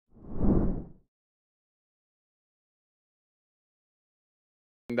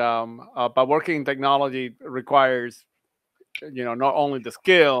But working in technology requires, not only the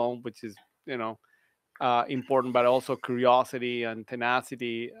skill, which is, important, but also curiosity and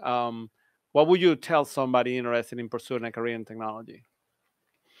tenacity. What would you tell somebody interested in pursuing a career in technology?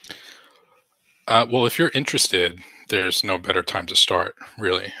 Well, if you're interested, there's no better time to start,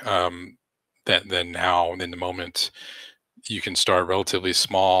 really, than now, in the moment. You can start relatively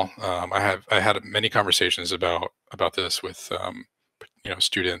small. I had many conversations about this with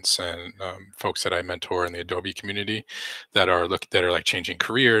students and folks that I mentor in the Adobe community that are like changing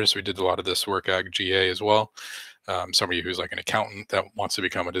careers. We did a lot of this work at GA as well. Somebody who's like an accountant that wants to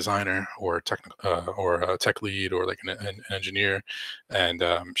become a designer or a tech lead or like an engineer, and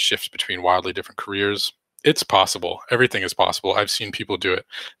shifts between wildly different careers. It's possible. Everything is possible. I've seen people do it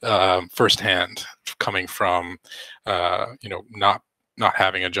firsthand, coming from not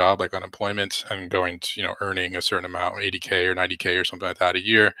having a job, like unemployment, and going to earning a certain amount, 80K or 90K or something like that a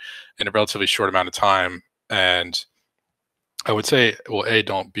year in a relatively short amount of time. And I would say, well,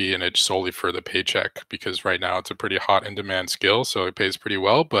 don't be in it solely for the paycheck, because right now it's a pretty hot in demand skill, so it pays pretty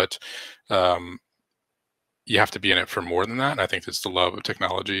well. But you have to be in it for more than that. And I think it's the love of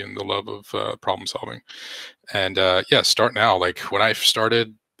technology and the love of problem solving. And start now. Like when I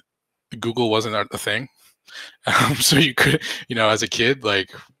started, Google wasn't a thing. So you could, as a kid,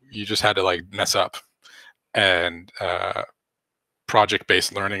 like you just had to like mess up. And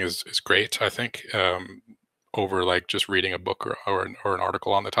project-based learning is great, I think. Over like just reading a book or an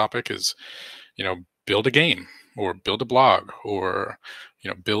article on the topic is, build a game or build a blog or,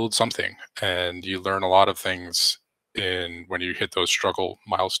 build something, and you learn a lot of things when you hit those struggle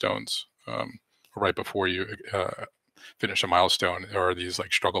milestones, right before you finish a milestone, or these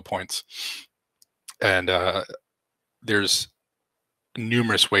like struggle points. And there's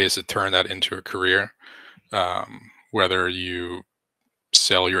numerous ways to turn that into a career, whether you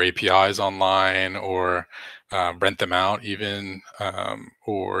sell your APIs online or rent them out, even,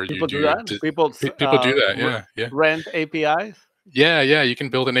 or people do that. People do that. Yeah. Rent APIs. Yeah. You can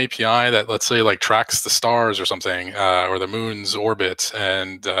build an API that, let's say, like tracks the stars or something, or the moon's orbit,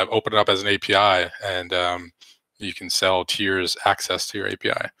 and open it up as an API, and you can sell tiers access to your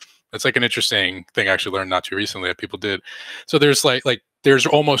API. That's like an interesting thing I actually learned not too recently that people did. So there's like there's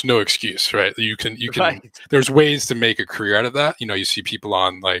almost no excuse, right? You can Right. There's ways to make a career out of that. You see people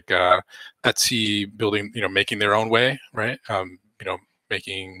on like Etsy building, making their own way, right?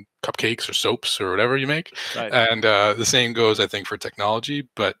 Making cupcakes or soaps or whatever you make. Right. And the same goes, I think, for technology,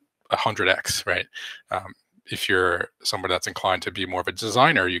 but 100x, right? If you're somebody that's inclined to be more of a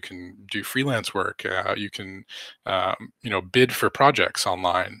designer, you can do freelance work. You can, bid for projects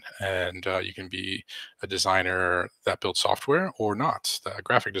online, and you can be a designer that builds software or not, a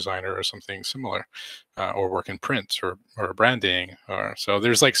graphic designer or something similar, or work in print or branding. So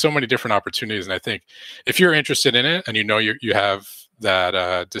there's like so many different opportunities. And I think if you're interested in it and you have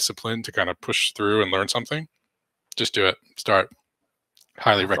that discipline to kind of push through and learn something, just do it. Start.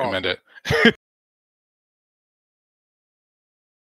 Highly recommend it.